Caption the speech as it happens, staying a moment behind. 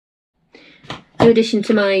New addition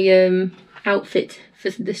to my outfit for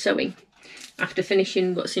the sewing. After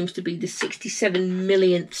finishing what seems to be the 67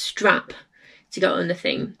 millionth strap to get on the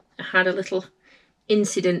thing, I had a little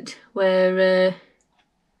incident where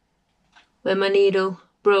my needle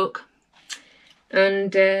broke,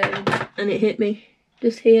 and it hit me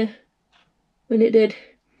just here when it did.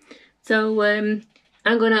 So I'm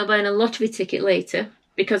going out buying a lottery ticket later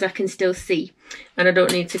because I can still see and I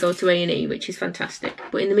don't need to go to A&E, which is fantastic.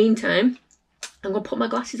 But in the meantime, I'm going to put my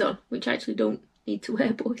glasses on, which I actually don't need to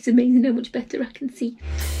wear, but it's amazing how much better I can see.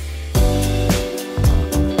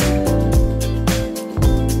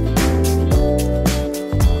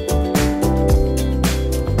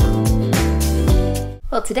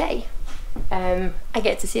 Well, today I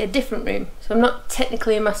get to see a different room. So I'm not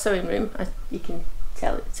technically in my sewing room, as you can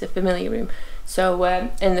tell it's a familiar room. So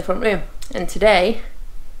in the front room, and today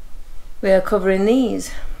we are covering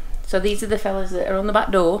these. So these are the fellas that are on the back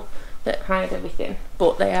door that hide everything,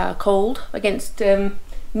 but they are cold against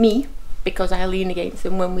me because I lean against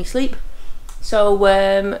them when we sleep. So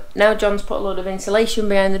now John's put a load of insulation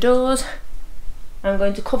behind the doors. I'm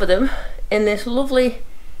going to cover them in this lovely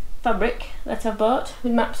fabric that I've bought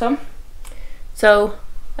with maps on. So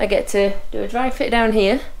I get to do a dry fit down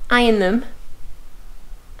here, iron them,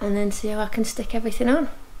 and then see how I can stick everything on.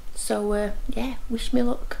 So yeah, wish me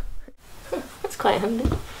luck. That's quite handy.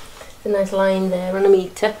 There's a nice line there on a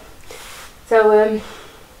metre. So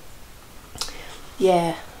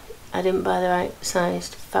yeah, I didn't buy the right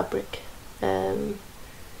sized fabric.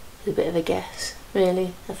 It's a bit of a guess,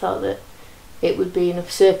 really. I thought that it would be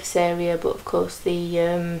enough surface area, but of course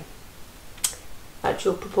the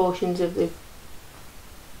actual proportions of the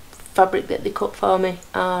fabric that they cut for me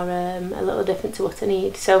are a little different to what I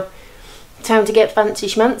need. So time to get fancy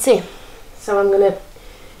schmancy. So I'm going to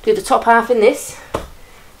do the top half in this,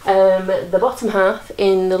 the bottom half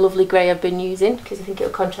in the lovely grey I've been using because I think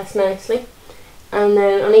it'll contrast nicely, and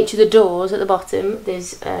then on each of the doors at the bottom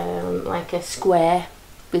there's like a square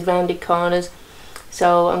with rounded corners.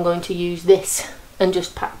 So I'm going to use this and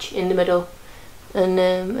just patch in the middle and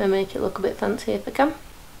make it look a bit fancy if I can.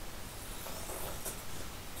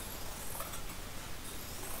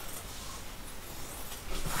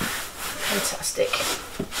 Fantastic.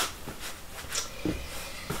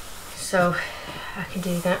 So I can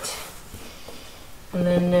do that, and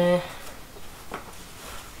then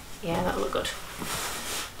yeah, that'll look good.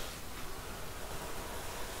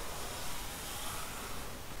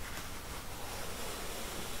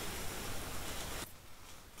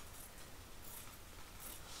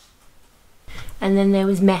 And then there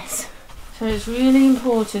was mess. So it's really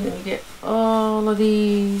important that we get all of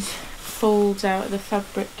these folds out of the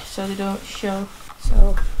fabric so they don't show.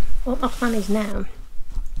 So what my plan is now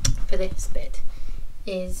for this bit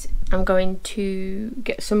is I'm going to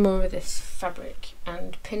get some more of this fabric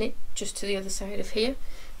and pin it just to the other side of here.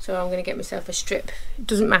 So I'm going to get myself a strip. It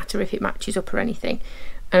doesn't matter if it matches up or anything.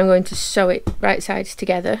 And I'm going to sew it right sides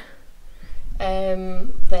together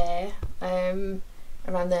there,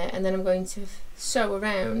 around there, and then I'm going to sew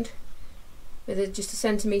around with just a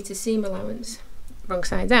centimetre seam allowance, wrong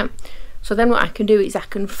side down. So then what I can do is I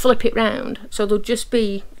can flip it round, so there'll just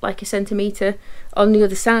be like a centimetre on the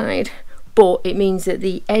other side, but it means that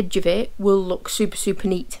the edge of it will look super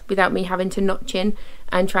neat without me having to notch in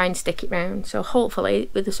and try and stick it round. So hopefully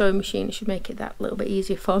with the sewing machine it should make it that little bit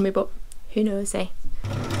easier for me, but who knows, eh?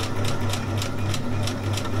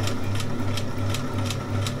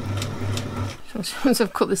 So once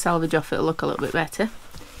I've cut the selvage off it'll look a little bit better,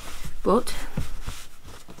 but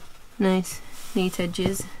nice neat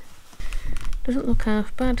edges. Doesn't look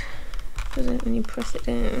half bad, does it, when you press it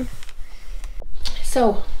down?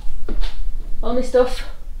 So all my stuff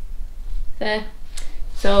there.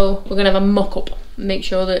 So we're gonna have a mock up, make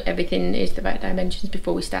sure that everything is the right dimensions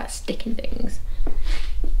before we start sticking things.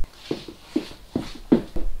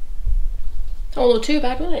 Don't look too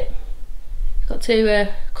bad, will it? Got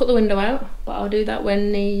to cut the window out, but I'll do that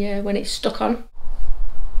when it's stuck on.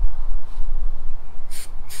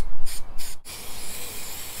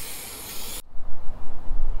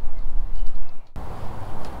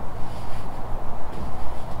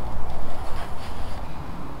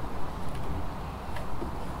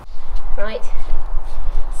 Right,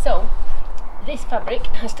 so this fabric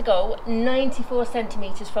has to go 94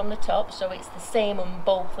 centimetres from the top, so it's the same on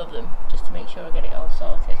both of them, just to make sure I get it all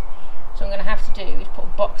sorted. So I'm going to have to do is put a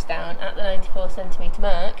box down at the 94 centimetre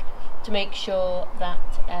mark to make sure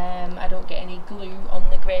that I don't get any glue on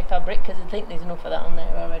the grey fabric, because I think there's enough of that on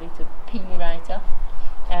there already to peel me right off,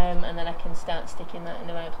 and then I can start sticking that in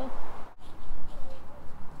the right place.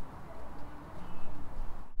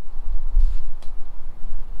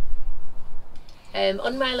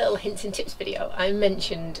 On my little hints and tips video, I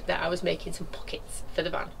mentioned that I was making some pockets for the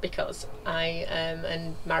van because I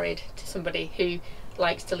am married to somebody who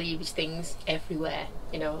likes to leave his things everywhere.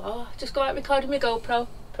 You know, oh, just go out recording my GoPro,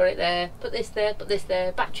 put it there, put this there, put this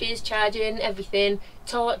there, batteries, charging, everything,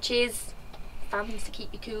 torches, fans to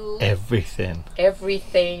keep you cool.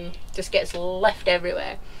 Everything just gets left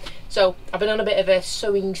everywhere. So I've been on a bit of a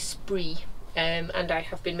sewing spree, and I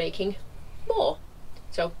have been making more.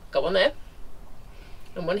 So got one there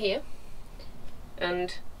and one here,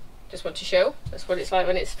 and just want to show that's what it's like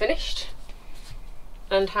when it's finished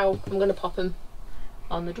and how I'm going to pop them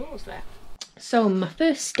on the drawers there. So my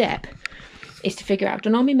first step is to figure out, I've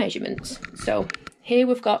done all my measurements. So here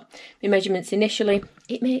we've got my measurements initially.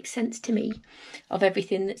 It makes sense to me of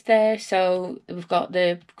everything that's there. So we've got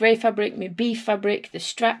the grey fabric, my beef fabric, the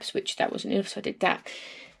straps, which that wasn't enough, so I did that.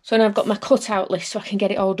 So now I've got my cutout list so I can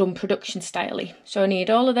get it all done production styly. So I need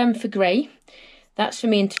all of them for grey. That's for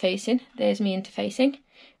me interfacing. There's me interfacing.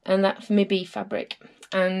 And that for my beef fabric.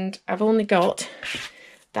 And I've only got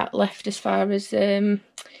that left as far as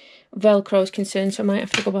Velcro is concerned, so I might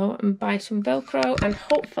have to go out and buy some Velcro, and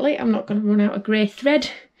hopefully I'm not going to run out of grey thread,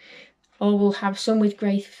 or we'll have some with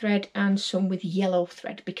grey thread and some with yellow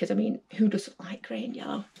thread, because I mean, who doesn't like grey and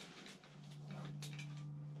yellow?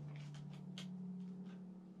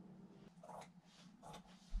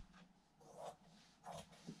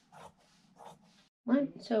 Right,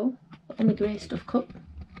 so on the grey stuff cut,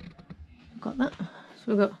 I've got that. So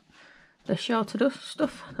we've got the shorter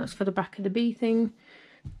stuff, that's for the back of the bee thing,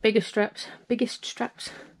 biggest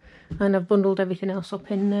straps, and I've bundled everything else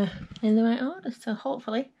up in the right order. So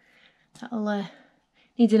hopefully that'll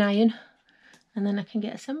need an iron, and then I can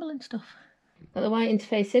get assembling stuff. Got the white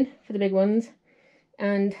interfacing for the big ones,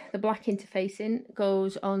 and the black interfacing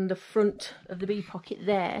goes on the front of the bee pocket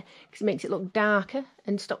there, because it makes it look darker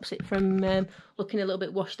and stops it from looking a little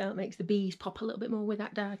bit washed out, makes the bees pop a little bit more with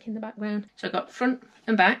that dark in the background. So I've got front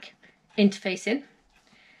and back interfacing,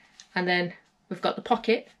 and then we've got the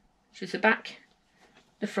pocket, which is the back,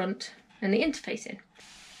 the front, and the interfacing.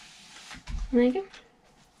 And there you go.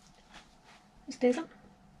 It stays on.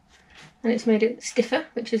 And it's made it stiffer,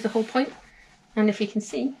 which is the whole point. And if you can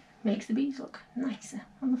see, makes the bees look nicer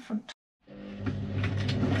on the front.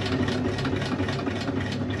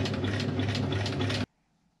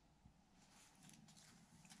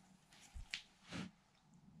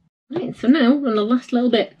 Right, so now we're on the last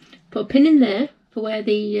little bit. Put a pin in there for where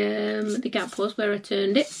the gap was, where I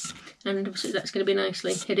turned it, and obviously that's going to be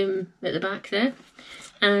nicely hidden at the back there.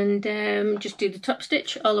 And just do the top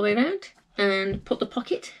stitch all the way around and put the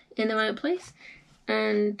pocket in the right place,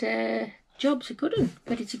 and jobs are good and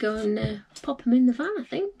ready to go and pop them in the van, I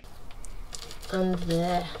think. And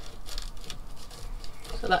there.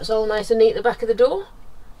 So that's all nice and neat at the back of the door.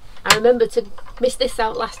 I remember to miss this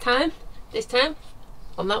out last time. This time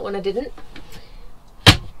on that one I didn't.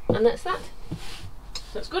 And that's that.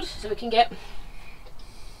 That's good, so we can get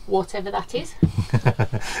whatever that is.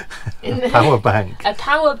 In the power bank. A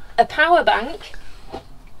power bank,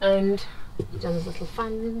 and John's little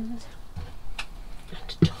fans,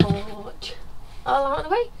 and a torch, all out of the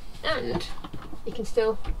way, and you can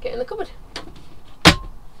still get in the cupboard.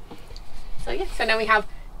 So yeah, so now we have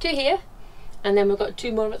 2 here, and then we've got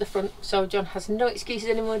 2 more at the front, so John has no excuses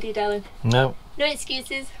anymore, dear darling. No. No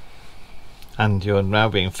excuses. And you're now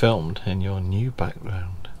being filmed in your new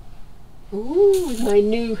background. Ooh, with my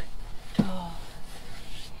new... Oh.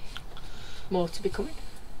 More to be coming.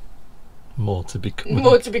 More to be coming.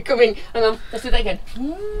 More to be coming. Hang on, let's do that again.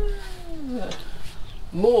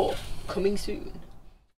 More coming soon.